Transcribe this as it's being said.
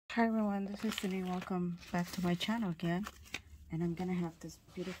Hi everyone, this is Cindy. Welcome back to my channel again. And I'm gonna have this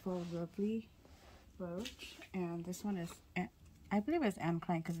beautiful, lovely brooch. And this one is, I believe it's Anne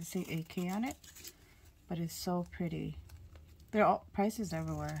Klein because it says AK on it. But it's so pretty. There are all prices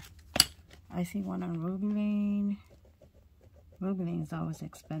everywhere. I see one on Ruby Lane. Ruby Lane is always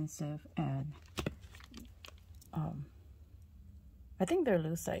expensive, and I think they're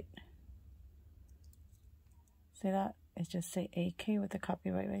lucite. See that? It just say AK with the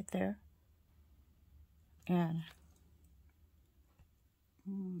copyright right there. And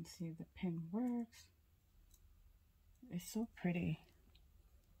let's see if the pin works. It's so pretty.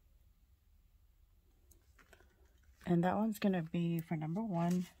 And that one's gonna be for number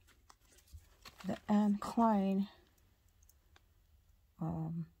 1, the Anne Klein.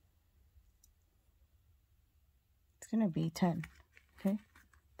 It's gonna be 10. Okay, I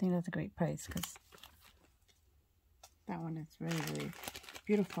think that's a great price because that one is really, really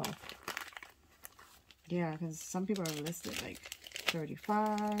beautiful. Yeah, because some people are listed like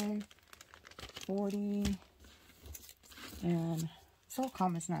 35, 40, and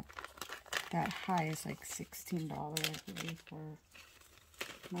Solcom is not that high. It's like $16, I believe, for,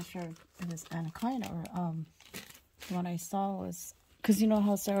 I'm not sure if it was Anne Klein or the one I saw was, because you know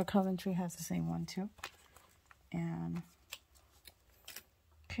how Sarah Coventry has the same one too. And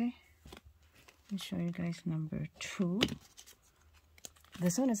okay, let me show you guys number 2.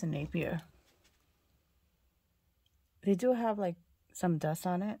 This one is a Napier. They do have like some dust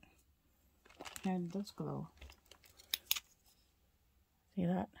on it, and it does glow. See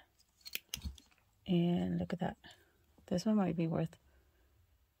that? And look at that. This one might be worth,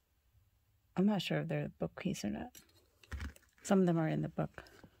 I'm not sure if they're a book piece or not. Some of them are in the book.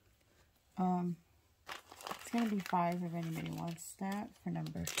 It's gonna be $5 if anybody wants that for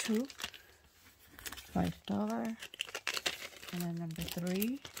number 2. $5. And then number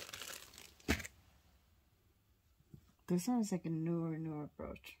 3. This one is like a newer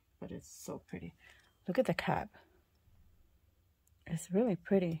brooch, but it's so pretty. Look at the cap. It's really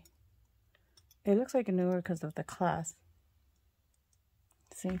pretty. It looks like a newer because of the clasp.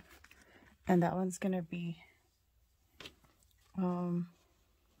 See? And that one's gonna be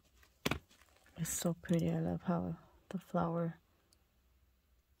it's so pretty. I love how the flower.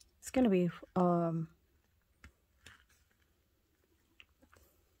 It's gonna be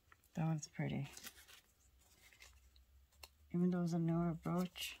that one's pretty. Even though it's a newer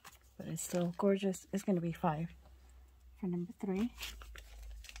brooch, but it's still gorgeous. It's gonna be $5 for number 3.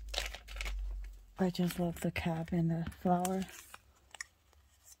 I just love the cap and the flower.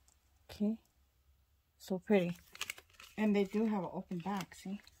 Okay, so pretty. And they do have an open back,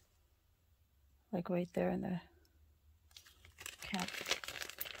 see? Like right there in the cap.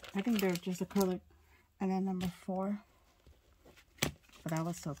 I think they're just acrylic. And then number 4. But that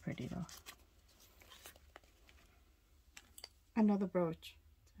was so pretty though. Another brooch.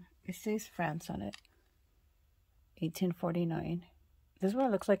 It says France on it. 1849. This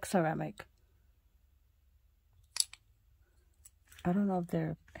one looks like ceramic. I don't know if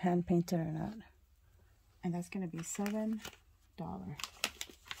they're hand painted or not. And that's going to be $7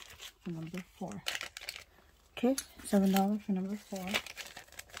 for number 4. Okay, $7 for number 4.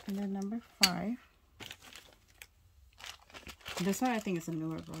 And then number 5. This one I think is a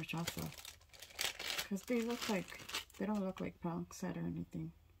newer brooch also. Because they look like, they don't look like punk set or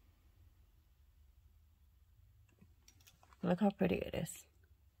anything. Look how pretty it is.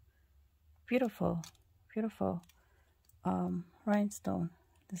 Beautiful, beautiful. Rhinestone.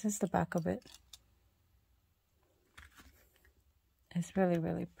 This is the back of it. It's really,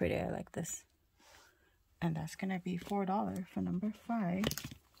 really pretty. I like this. And that's gonna be $4 for number 5.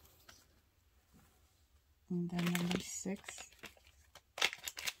 And then number 6.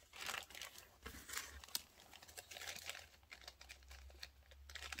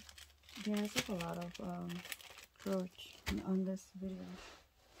 Yeah, there's like a lot of brooch on this video.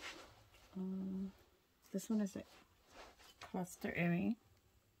 This one is a cluster earring.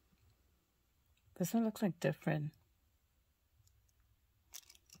 This one looks like different.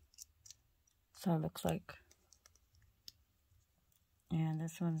 So it looks like. And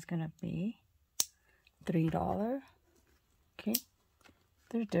this one's gonna be $3. Okay,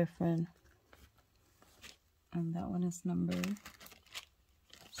 they're different. And that one is number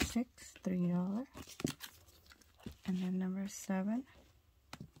 6, $3. And then number 7.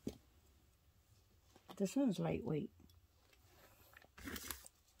 This one's lightweight.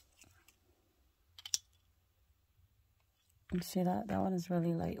 You see that? That one is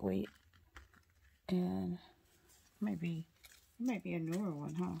really lightweight. And it might be a newer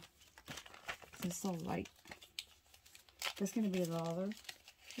one, huh? It's so light. This is gonna be $1.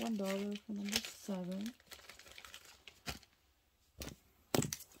 $1 for number 7.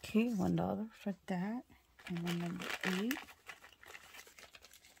 Okay, $1 for that. And then number 8.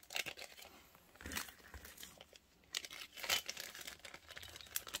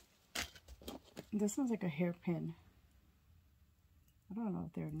 This one's like a hairpin. I don't know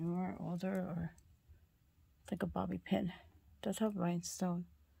if they're newer, older, or it's like a bobby pin. It does have rhinestone.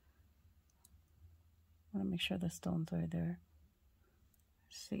 I want to make sure the stones are there.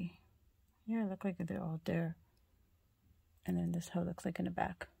 Let's see. Yeah, look like they're all there. And then this is how it looks like in the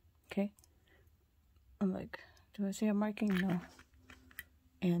back. Okay. I'm like, do I see a marking? No.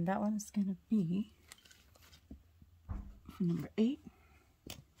 And that one's gonna be for number 8.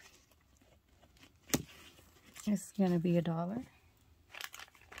 It's gonna be $1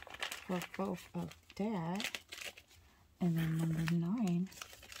 for both of that. And then number 9.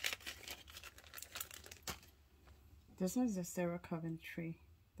 This one's a Sarah Coventry.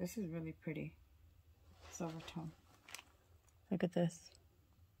 This is really pretty. Silver tone. Look at this.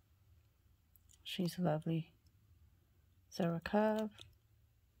 She's lovely. Sarah Cove.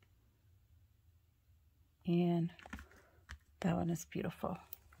 And that one is beautiful.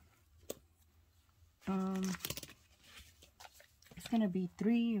 It's gonna be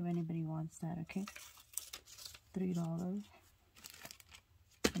 $3 if anybody wants that, okay? $3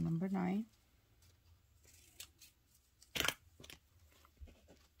 for number 9.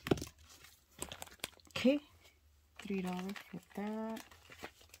 Okay, $3 for that.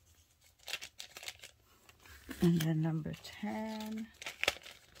 And then number 10.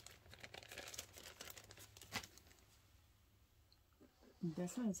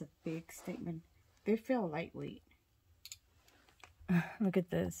 This one is a big statement. They feel lightweight. Look at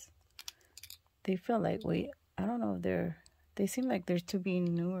this. They feel lightweight. I don't know if they seem like they're to be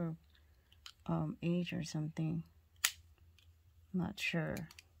newer age or something. Not sure.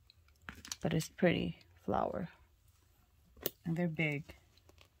 But it's pretty flower. And they're big.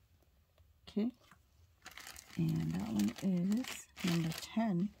 Okay. And that one is number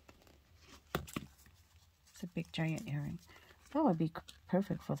 10. It's a big giant earring. That would be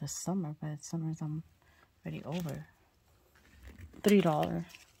perfect for the summer, but summer's already over. $3.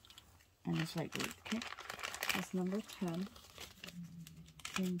 And it's lightweight, okay? That's number 10.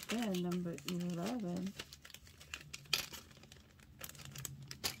 And then number 11.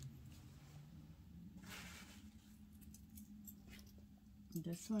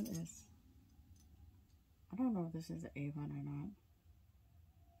 This one is, I don't know if this is an Avon or not.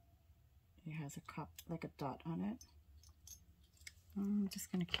 It has a cup, like a dot on it. I'm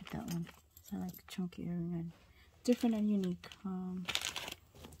just gonna keep that one. It's like a chunky earring and different and unique. I'll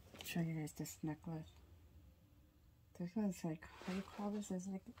show you guys this necklace. This one's like, how do you call this? It's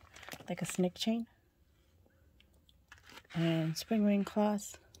like a snake chain. And spring ring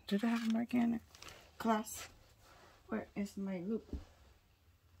clasp. Do they have a marking on it? Clasp. Where is my loop?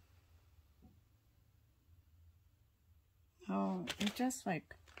 Oh, it's just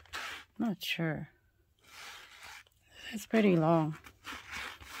like, I'm not sure. It's pretty long.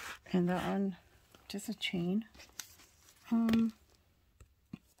 And that one, just a chain. Number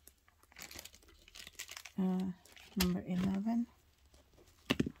 11.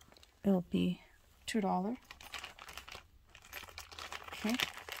 It'll be $2. Okay.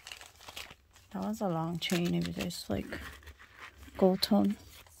 That was a long chain. If you guys like gold tone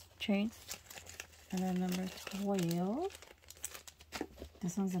chain. And then number 12.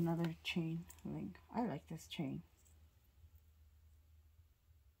 This one's another chain link. I like this chain.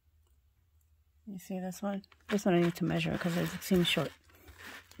 You see this one? This one I need to measure because it seems short.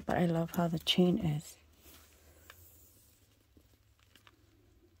 But I love how the chain is.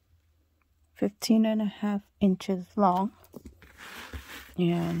 15.5 inches long.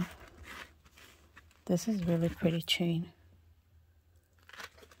 And this is really pretty chain.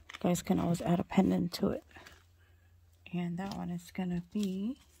 You guys can always add a pendant to it. And that one is gonna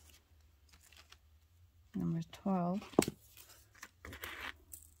be number 12.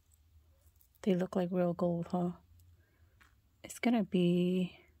 They look like real gold, huh? It's gonna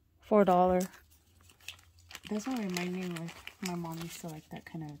be $4. This one reminds me of my mom used to like that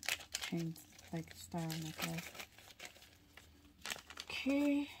kind of chain like style necklace.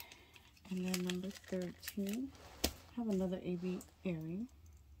 Okay, and then number 13. I have another AB earring.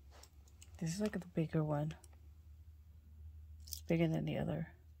 This is like the bigger one. It's bigger than the other.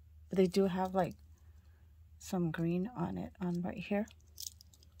 But they do have like some green on it on right here.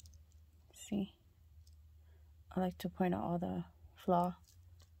 See? I like to point out all the flaw.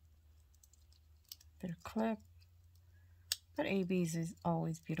 They're clipped. But AB's is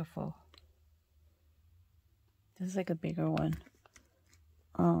always beautiful. This is like a bigger one.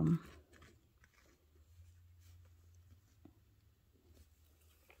 I'll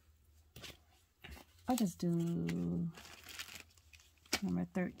just do number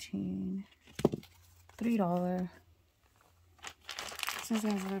 13, $3. This is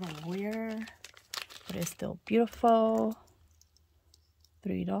a little weird, but it's still beautiful.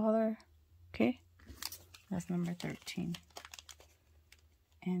 $3. Okay, that's number 13.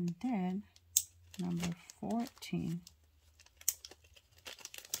 And then number 14.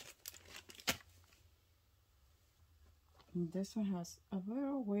 And this one has a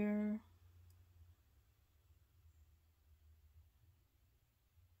little weird.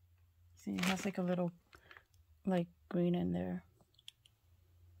 See, it has like a little like green in there.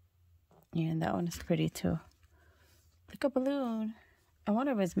 And that one is pretty too. Like a balloon. I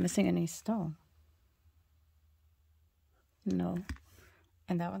wonder if it's missing any stone. No.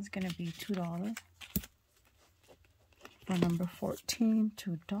 And that one's gonna be $2. For number 14,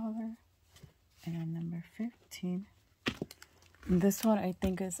 $2. And then number 15. And this one I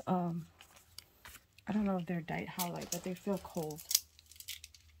think is I don't know if they're dyed highlight, but they feel cold.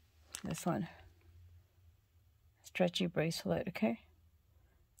 This one. Stretchy bracelet, okay?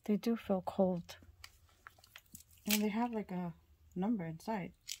 They do feel cold. And they have like a number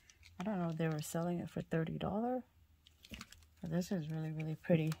inside. I don't know if they were selling it for $30. But this is really, really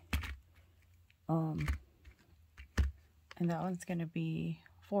pretty. And that one's gonna be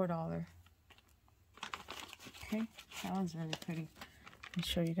 $4. Okay, that one's really pretty. Let me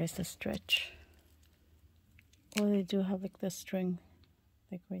show you guys the stretch. Oh, they do have like the string,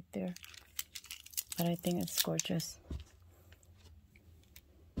 like right there. But I think it's gorgeous.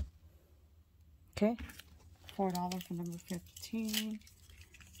 Okay, $4 for number 15.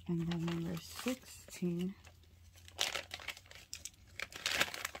 And then number 16.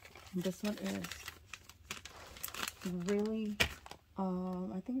 And this one is really,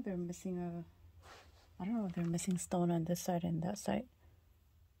 I think they're missing I don't know if they're missing stone on this side and that side.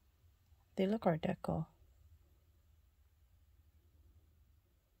 They look Art Deco.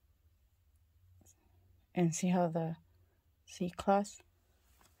 And see how the C-class?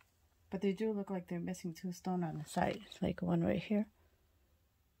 But they do look like they're missing 2 stone on the side. Like one right here.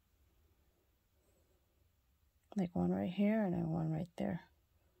 Like one right here and then one right there.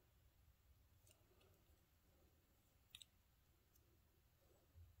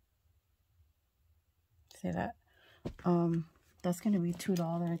 See that? That's gonna be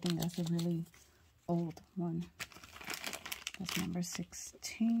 $2. I think that's a really old one. That's number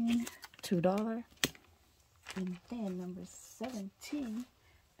 16, $2. And then number 17.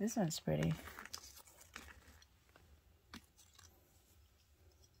 This one's pretty.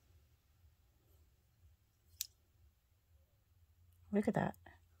 Look at that.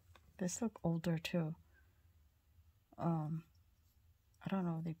 This look older too. I don't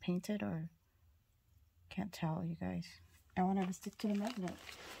know if they painted or can't tell, you guys. I want to stick to the magnet.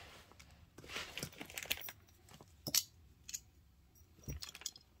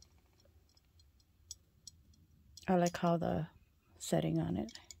 I like how the setting on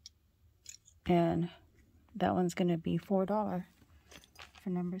it. And that one's gonna be $4 for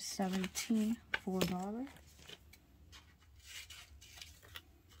number 17. $4.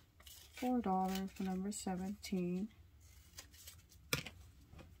 $4 for number 17.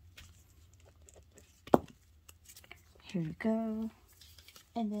 Here we go.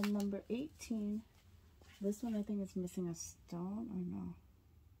 And then number 18. This one I think is missing a stone or no?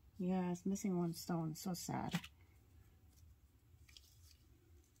 Yeah, it's missing 1 stone. So sad.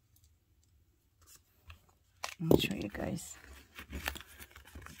 I'll show you guys.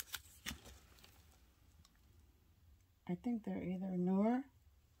 I think they're either newer.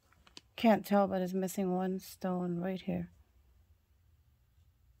 Can't tell, but it's missing 1 stone right here.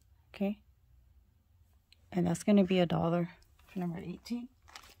 Okay. And that's going to be $1 for number 18.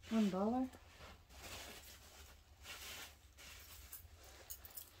 $1.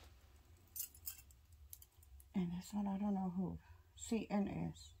 And this one, I don't know who CN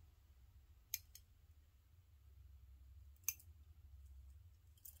is.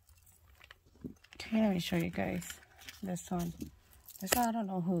 Okay, let me show you guys this one. This one, I don't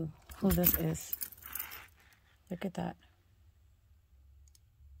know who this is. Look at that.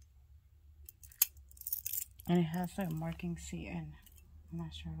 And it has a marking CN. I'm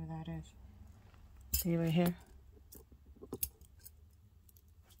not sure who that is. See right here?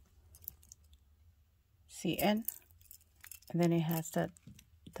 CN. And then it has that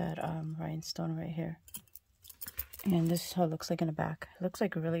rhinestone right here. And this is how it looks like in the back. It looks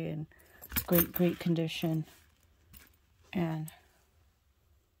like really in great condition. And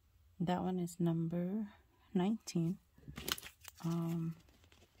that one is number 19.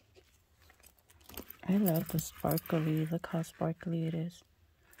 I love the sparkly. Look how sparkly it is.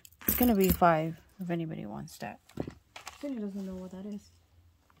 It's gonna be 5 if anybody wants that. Cindy doesn't know what that is.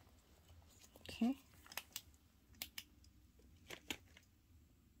 Okay.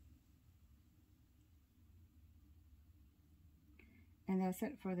 And that's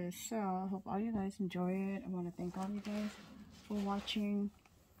it for this show. I hope all you guys enjoy it. I want to thank all you guys for watching.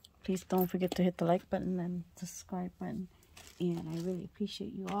 Please don't forget to hit the like button and subscribe button. And I really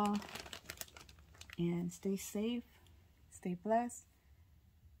appreciate you all. And stay safe. Stay blessed.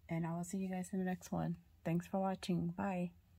 And I will see you guys in the next one. Thanks for watching. Bye.